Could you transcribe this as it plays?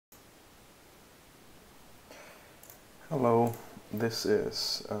Hello, this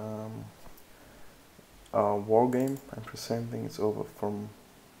is a war game I'm presenting. It's over from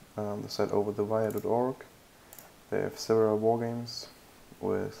the site Overthewire.org. They have several war games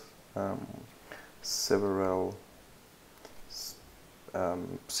with several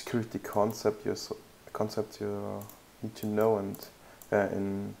security concepts you need to know, and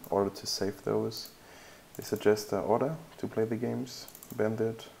in order to save those, they suggest an order to play the games.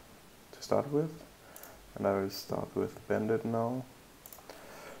 Bandit to start with. And I will start with bandit now.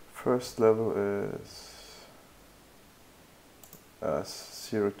 First level is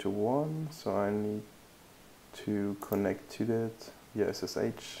 0 to 1, so I need to connect to that via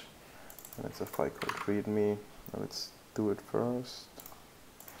SSH, and it's a file called readme. Now let's do it first.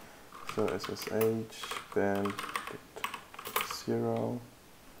 So SSH bandit0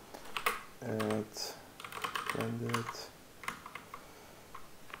 at bandit.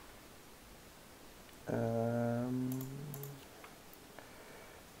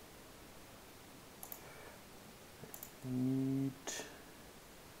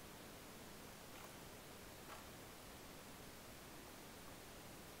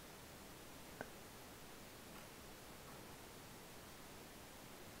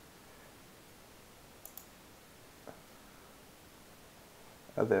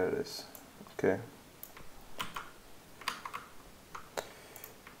 There it is. Okay.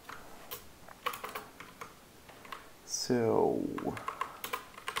 So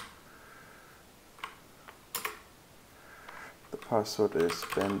the password is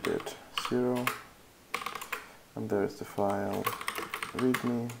bandit0, and there is the file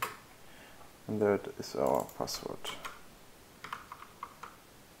readme, and that is our password.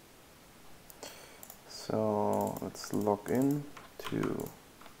 So let's log in to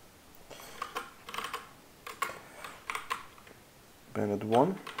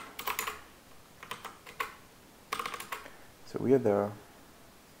bandit1. So we are there.